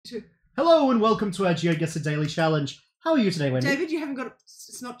2. Hello and welcome to our Geoguessr Daily Challenge. How are you today, Wendy? David, you haven't got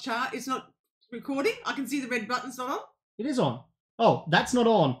it's not recording. I can see the red button's not on. It is on. Oh, that's not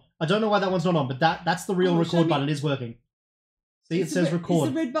on. I don't know why that one's not on, but that's the real record button. It is working. See, it says record.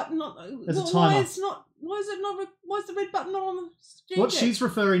 Is the red button not? There's a timer. Why is the red button not on the Stream What Deck? she's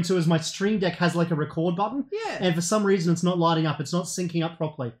referring to is my Stream Deck has like a record button. Yeah. And for some reason it's not lighting up. It's not syncing up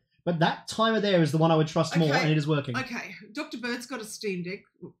properly. But that timer there is the one I would trust more, and it is working. Okay. Dr. Bird's got a Steam Deck,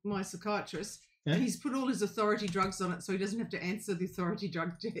 my psychiatrist, Yeah. and he's put all his authority drugs on it, so he doesn't have to answer the authority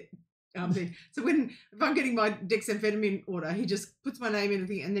drug thing. So if I'm getting my dexamphetamine order, he just puts my name in and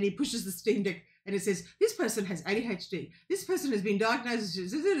everything, and then he pushes the Steam Deck, and it says, "This person has ADHD. This person has been diagnosed,"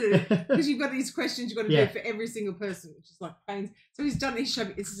 because you've got these questions you've got to do for every single person, which is like pains. So he's done. He showed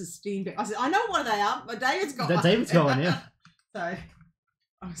me this is a Steam Deck. I said, "I know what they are, but David's got one." David's got one, yeah. So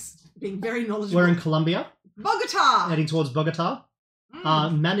I was being very knowledgeable. We're in Colombia. Bogota. Heading towards Bogota.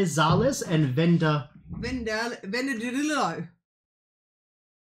 Manizales and Venadillo.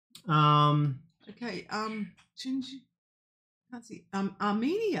 Okay. Can't see.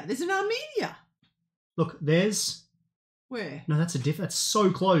 Armenia. There's an Armenia. Look, there's. Where? No, that's that's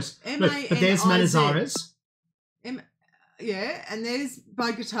so close. Look, M-A-N-I-Z. but there's Manizales. Yeah, and there's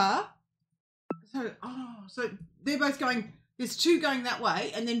Bogota. So they're both going. There's two going that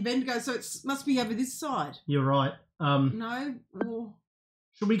way, and then Ven goes. So it must be over this side. You're right. No. Or...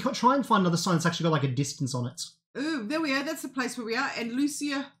 Should we try and find another sign that's actually got like a distance on it? Oh, there we are. That's the place where we are. And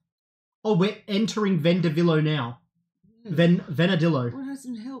Lucia. Oh, we're entering Vendavillo now. Venadillo. Well, it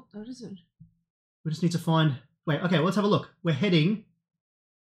doesn't help though, does it? We just need to find... Wait, okay, let's have a look. We're heading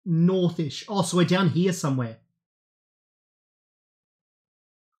northish. Oh, so we're down here somewhere.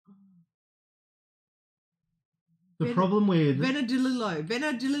 The problem with...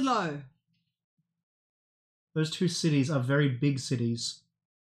 Venadillo. Those two cities are very big cities.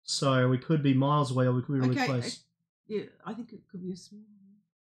 So we could be miles away or we could be really close. Yeah, I think it could be a small...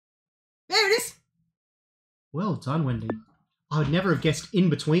 There it is! Well done, Wendy. I would never have guessed in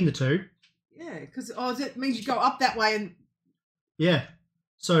between the two. Yeah, because that means you go up that way and... Yeah.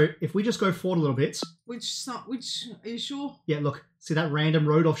 So if we just go forward a little bit... Which are you sure? Yeah, look. See that random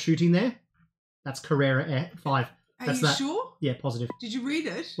road off shooting there? That's Carrera 5. Are you sure? Yeah, positive. Did you read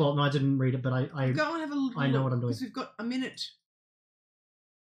it? Well, no, I didn't read it, but I go and have a look. I know what I'm doing. Because we've got a minute.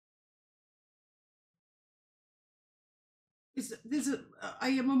 There's a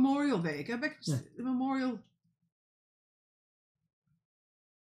memorial there. Go back to the memorial. Is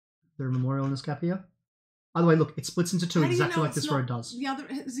there a memorial in this gap here? By the way, look, it splits into two exactly like this road does.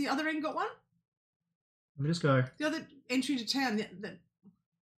 Has the other end got one? Let me just go. The other entry to town. Let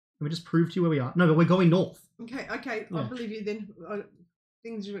me just prove to you where we are. No, but we're going north. Okay. Yeah. I believe you then.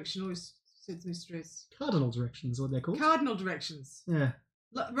 Things direction always sets me stress. Cardinal directions, what they're called. Cardinal directions. Yeah.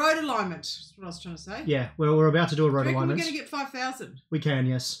 Road alignment, is what I was trying to say. Yeah, we're about to do a road alignment. We're going to get 5,000. We can,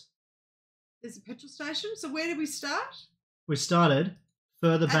 yes. There's a petrol station. So where did we start? We started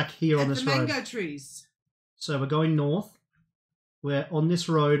further back here on this road. At the mango trees. So we're going north. We're on this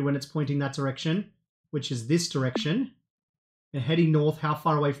road when it's pointing that direction, which is this direction. And heading north, how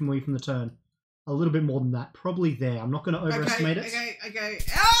far away from the turn? A little bit more than that. Probably there. I'm not going to overestimate it. Okay.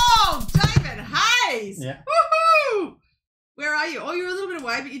 Oh, David Hayes! Yeah. Woohoo! Where are you? Oh, you're a little bit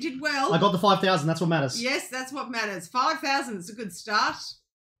away, but you did well. I got the 5,000. That's what matters. Yes, that's what matters. 5,000 is a good start.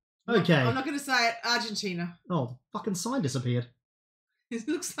 Okay. I'm not going to say it. Argentina. Oh, the fucking sign disappeared. It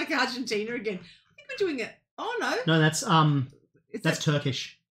looks like Argentina again. I think we're doing it. Oh, no. No, that's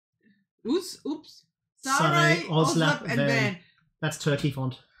Turkish. Oops. Saray, Oslap, and Van. That's Turkey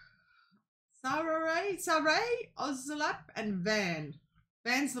font. Saray, Oslap, and Van.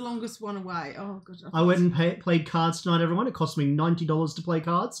 Van's the longest one away. Oh, God. I went and played cards tonight, everyone. It cost me $90 to play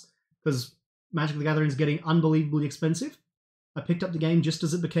cards because Magic the Gathering is getting unbelievably expensive. I picked up the game just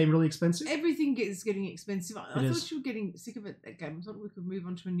as it became really expensive. Everything is getting expensive. I thought you were getting sick of it, that game. I thought we could move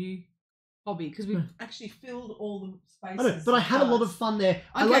on to a new hobby because we've actually filled all the spaces. I know, but I had a lot of fun there.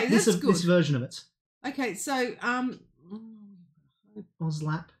 I like this version of it. Okay, so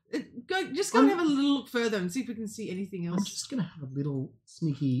Oslap. Just go and have a little look further and see if we can see anything else. I'm just going to have a little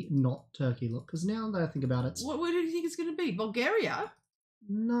sneaky not Turkey look because now that I think about it. Where do you think it's going to be? Bulgaria?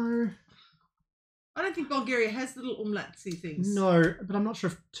 No. I don't think Bulgaria has the little umlatsy things. No, but I'm not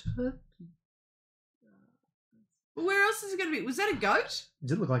sure if Turkey... Well, where else is it going to be? Was that a goat? It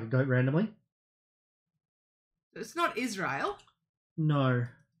did look like a goat randomly. It's not Israel. No.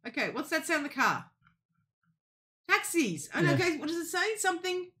 Okay, what's that sound in the car? Taxis. And okay, what does it say?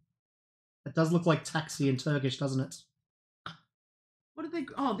 Something... It does look like taxi in Turkish, doesn't it? What are they...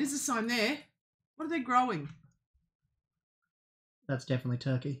 Oh, there's a sign there. What are they growing? That's definitely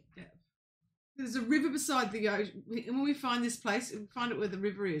Turkey. Yeah. There's a river beside the ocean. And when we find this place, we find it where the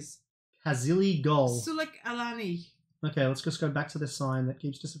river is. Kazili Gol. Suluk Alani. Okay, let's just go back to this sign that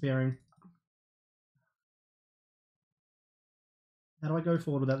keeps disappearing. How do I go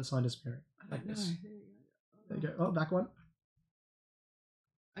forward without the sign disappearing? I don't know. There you go. Oh, back one.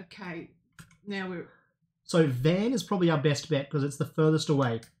 Okay. Now we're... So Van is probably our best bet because it's the furthest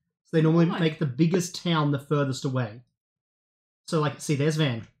away. So they normally make the biggest town the furthest away. So, like, see, there's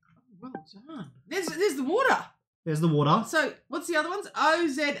Van. Well done. There's the water. There's the water. So, what's the other ones?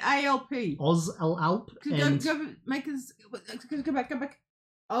 OZALP. Ozalp. Go back.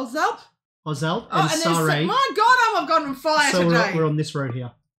 Ozalp? Ozalp and and Saray. My God, I've gone on fire So today. we're on this road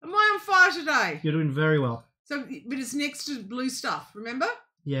here. Am I on fire today? You're doing very well. So, but it's next to blue stuff, remember?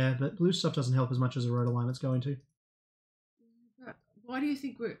 Yeah, but blue stuff doesn't help as much as a road alignment's going to. Why do you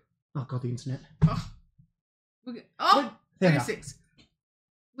think we're... Oh, God, the internet. Oh, There. 36.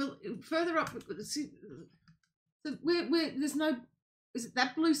 Well, further up... See, so there's no... Is it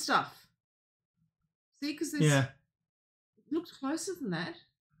that blue stuff? See, because there's... Yeah. It looks closer than that.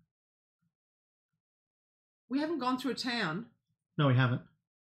 We haven't gone through a town. No, we haven't.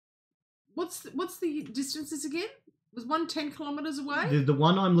 What's the distances again? Was one 10 kilometres away? The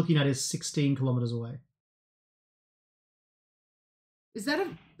one I'm looking at is 16 kilometres away. Is that a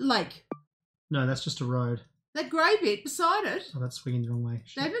lake? No, that's just a road. That grey bit beside it? Oh, that's swinging the wrong way.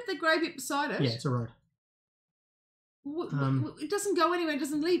 Shit. David, the grey bit beside it? Yeah, it's a road. It doesn't go anywhere. It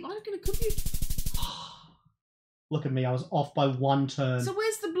doesn't leave. I'm going to cook you. Look at me. I was off by one turn. So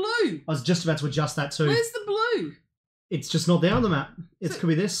where's the blue? I was just about to adjust that too. Where's the blue? It's just not there on the map. It could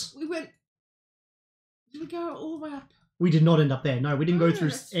be this. We went... Did we go all the way up? We did not end up there. No, we didn't go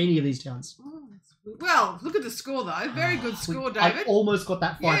through any of these towns. Oh, well, look at the score though. Very good score, David. I almost got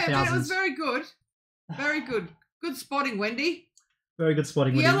that 5,000. Yeah, but it was very good. Very good. Good spotting, Wendy. Very good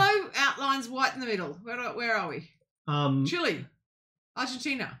spotting, Wendy. Yellow outlines white in the middle. Where are we? Chile.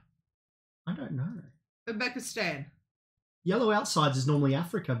 Argentina. I don't know. Uzbekistan. Yellow outsides is normally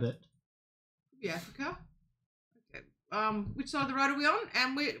Africa, but... Yeah, Africa. Okay. Which side of the road are we on?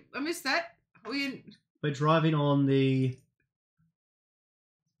 And I missed that. Are we in... We're driving on the...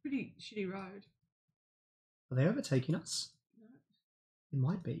 Pretty shitty road. Are they overtaking us? No. It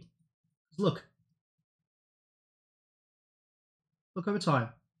might be. Look. Look over time.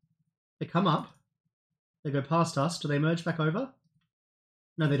 They come up. They go past us. Do they merge back over?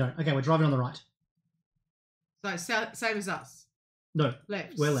 No, they don't. Okay, we're driving on the right. So same as us. No.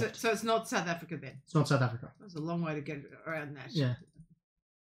 Left. We're left. So it's not South Africa then. It's not South Africa. That was a long way to get around that. Yeah.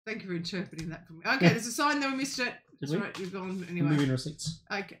 Thank you for interpreting that for me. Okay, there's a sign there. We missed it. That's right. You've gone anyway. Moving receipts.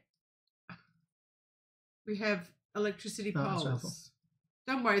 Okay. We have electricity Oh, that's poles.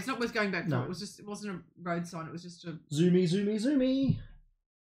 Don't worry, it's not worth going back for. No. It wasn't a road sign. It was just a Zoomy.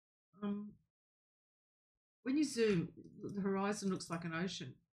 When you zoom, the horizon looks like an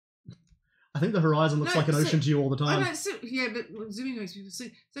ocean. I think the horizon looks like an ocean to you all the time. I know, yeah, but zooming makes people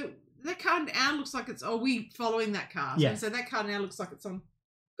see. So that car now looks like it's. Are we following that car? Yeah. And so that car now looks like it's on.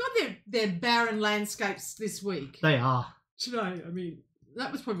 God, they're barren landscapes this week. They are. Today, I mean,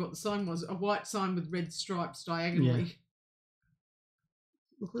 that was probably what the sign was. A white sign with red stripes diagonally. Yeah.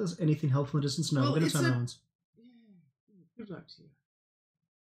 Look if there's anything helpful in the distance. No, Well, we're going to turn around. Yeah. Good luck to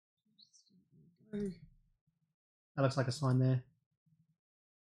you. That looks like a sign there.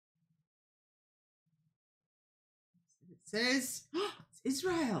 It says, it's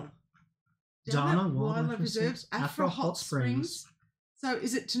Israel. Dana Wildlife Reserves, Afro Hot Springs. So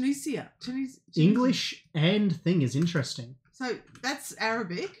is it Tunisia? English and thing is interesting. So that's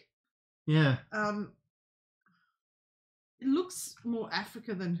Arabic. Yeah. It looks more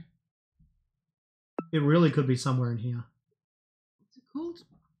Africa than... It really could be somewhere in here. What's it called?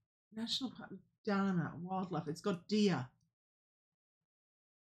 National Park. Dana Wildlife. It's got deer.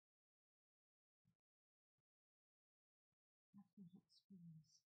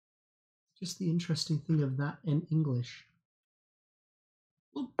 Just the interesting thing of that and English.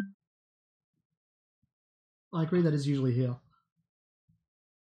 Well, I agree that is usually here.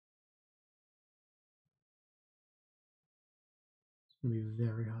 It's going to be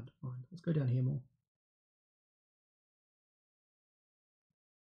very hard to find. Let's go down here more.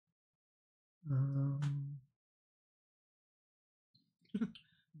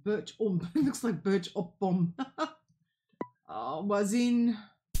 Birch it looks like Birch Op Bomb. Was in...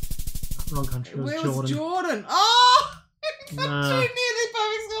 Wrong country. It was Where Jordan. was Jordan? Oh! We got No. too near the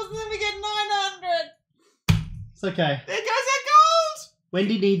perfect scores and then we get 900. It's okay. There goes our gold!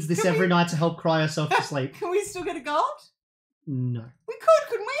 Wendy needs this every night to help cry herself to sleep. Can we still get a gold? No. We could,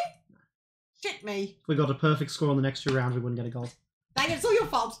 couldn't we? Shit me. If we got a perfect score on the next two rounds, we wouldn't get a gold. Dang it, it's all your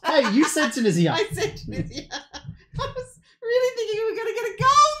fault. Hey, you said Tunisia. I said Tunisia. I was really thinking we were going to get a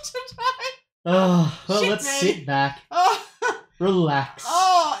goal today. Oh, well, Shit, let's man. sit back. Oh, Relax.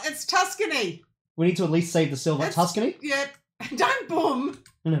 it's Tuscany. We need to at least save the silver. That's- Tuscany? Yeah. Don't boom.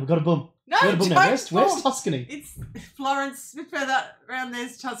 No, we've got a boom. No, We've got a boom don't now. Where's boom. Tuscany? It's Florence. A bit further around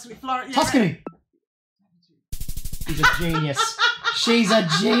there's Tuscany. Florence. Tuscany! She's a genius. She's a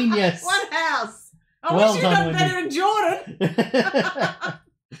genius. One house. I Well wish you'd done, done better in Jordan.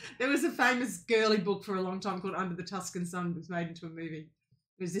 There was a famous girly book for a long time called Under the Tuscan Sun. It was made into a movie.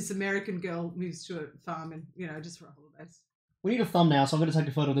 It was this American girl moves to a farm and, just for a holidays. We need a thumbnail, so I'm going to take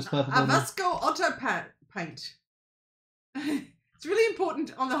a photo of this purple building. Vasco auto paint. It's really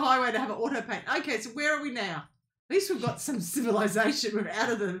important on the highway to have an auto paint. Okay, so where are we now? At least we've got some civilization. We're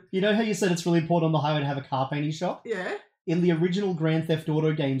out of the... You know how you said it's really important on the highway to have a car painting shop? Yeah, In the original Grand Theft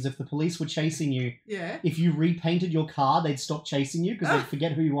Auto games, if the police were chasing you, yeah. if you repainted your car, they'd stop chasing you because they'd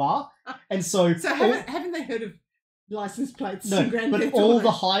forget who you are. And so... So haven't they heard of license plates No, in Grand but Theft all Auto?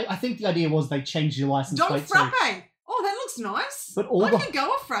 the high... I think the idea was they changed your license Don plate Frappe. too. Oh, that looks nice. But all I the- can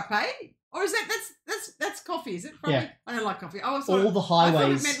go a frappe. Or is that's coffee? Is it frappe? Yeah. I don't like coffee. Oh, All the I thought it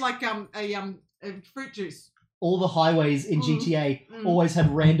highways... meant like a fruit juice. All the highways in GTA always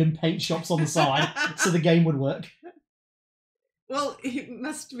had random paint shops on the side, so the game would work. Well, it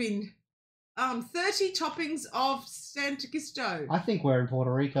must have been 30 toppings of Santo Cristo. I think we're in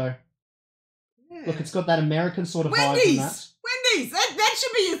Puerto Rico. Yeah. Look, it's got that American sort of vibe from Wendy's. that. Wendy's. That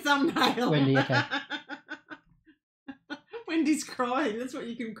should be your thumbnail. Wendy, okay. Wendy's crying. That's what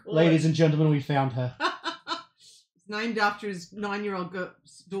you can call Ladies it. and gentlemen, we found her. It's named after his 9-year-old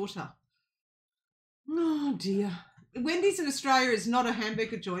daughter. Oh dear. Wendy's in Australia is not a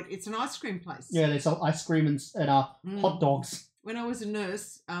hamburger joint. It's an ice cream place. Yeah, they sell ice cream and hot dogs. When I was a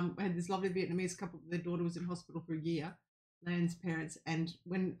nurse, I had this lovely Vietnamese couple. Their daughter was in hospital for a year, Lan's parents, and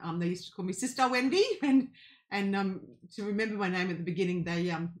when they used to call me Sister Wendy, and to remember my name at the beginning, they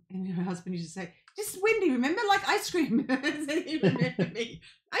and her husband used to say, "Just Wendy, remember, like ice cream." So he remembered me,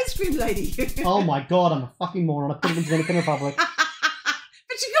 ice cream lady. Oh my god, I'm a fucking moron. I put it in Dominican Republic. But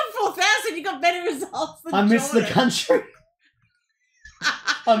you got 4,000. You got better results than I missed the Jordan. country.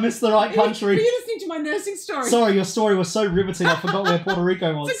 I missed the right Were country. you listening to my nursing story? Sorry, your story was so riveting. I forgot where Puerto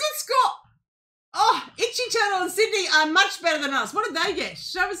Rico was. It's a good score. Oh, Itchy Turtle and Sydney are much better than us. What did they get?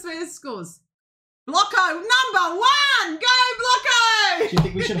 Show us their scores. Blocko, number 1. Go, Blocko. Do you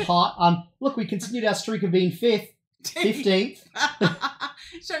think we should look, we continued our streak of being 5th, 15th.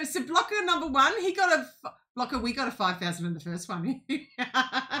 So Blocko number 1. He got Blocko. We got a 5,000 in the first one. He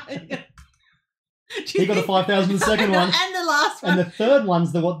got a 5,000 in the second one. And the last one. And the third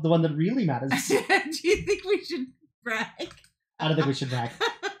one's the one that really matters. Do you think we should brag? I don't think we should brag.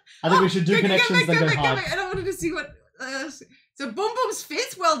 I think we should do connections then go hard. And I wanted to see what... so Boom Boom's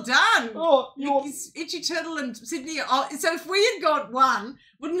 5th. Well done. Oh, you're... Itchy Turtle and Sydney. Oh, so if we had got 1,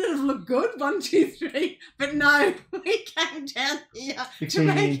 wouldn't it have looked good? 1, 2, 3. But no, we came down here 15.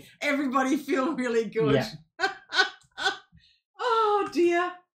 to make everybody feel really good. Yeah. Oh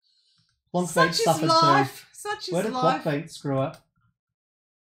dear. Plonk Such Bait is suffered life. too. Such is Where did life. Plonk Bait screw up?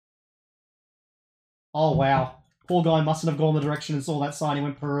 Oh, wow. Poor guy mustn't have gone the direction and saw that sign. He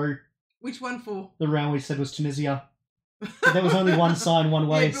went Peru. Which one for? The round we said was Tunisia. But there was only one sign one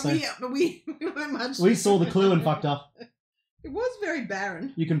way, but we weren't much. we saw the clue and fucked up. It was very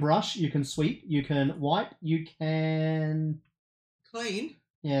barren. You can brush, you can sweep, you can wipe, you can... Clean.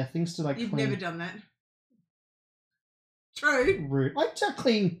 Yeah, things to like You've clean. never done that. True. Rude. I do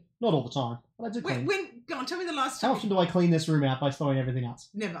clean, not all the time, but I do clean. Go on, tell me the last How time. often do I clean this room out by throwing everything else?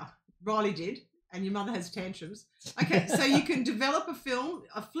 Never. Riley did, and your mother has tantrums. Okay, so you can develop a film,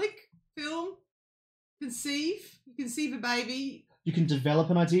 conceive. You conceive a baby. You can develop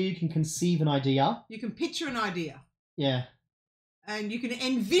an idea, you can conceive an idea. You can picture an idea. Yeah, And you can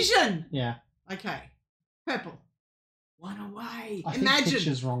envision. yeah. Okay. Purple. One away. I think Imagine.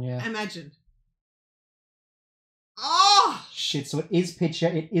 picture's wrong, yeah. Imagine. Oh! Shit, so it is picture,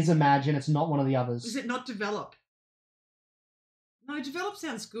 it is imagine, it's not one of the others. Is it not develop? No, develop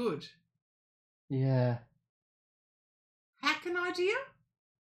sounds good. Yeah. Hack an idea?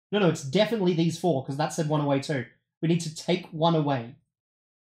 No, it's definitely these 4, because that said one away too. We need to take one away.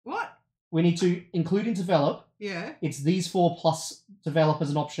 What? We need to include in develop. Yeah. It's these 4 plus develop as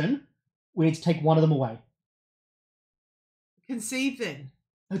an option. We need to take one of them away. Conceive then.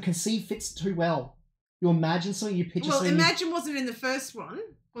 No, conceive fits too well. You imagine something, you picture Well, something. imagine wasn't in the first one,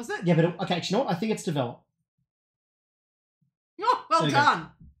 was it? Yeah, but okay, actually, you know what? I think it's develop. Oh, well There you go. done.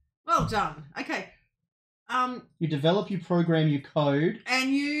 Well done. Okay. You develop, you program, you code.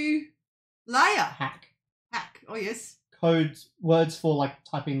 And you layer. Hack. Hack. Oh, yes. codes, words for like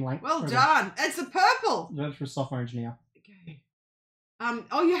typing like. Well done. It's the purple. That's for a software engineer. Okay.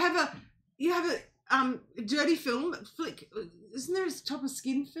 Oh, you have a dirty film flick. Isn't there a top of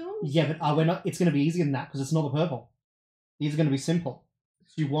skin film? Yeah, but we're not. It's going to be easier than that because it's not the purple. These are going to be simple.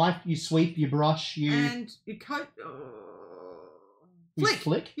 So you wipe, you sweep, you brush, and you coat.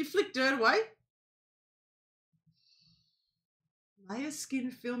 Flick. You flick dirt away. Layer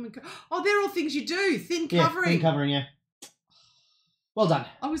skin film and they're all things you do. Thin covering. Thin covering. Yeah. Well done.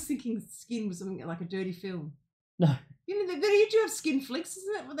 I was thinking skin was something like a dirty film. No. You know, you do have skin flicks,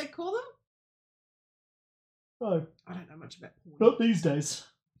 isn't that what they call them? Oh. I don't know much about porn. Not these days.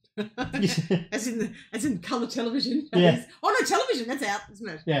 as in colour television. Yeah. Oh no, television, that's out, isn't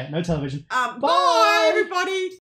it? Yeah, no television. Bye everybody.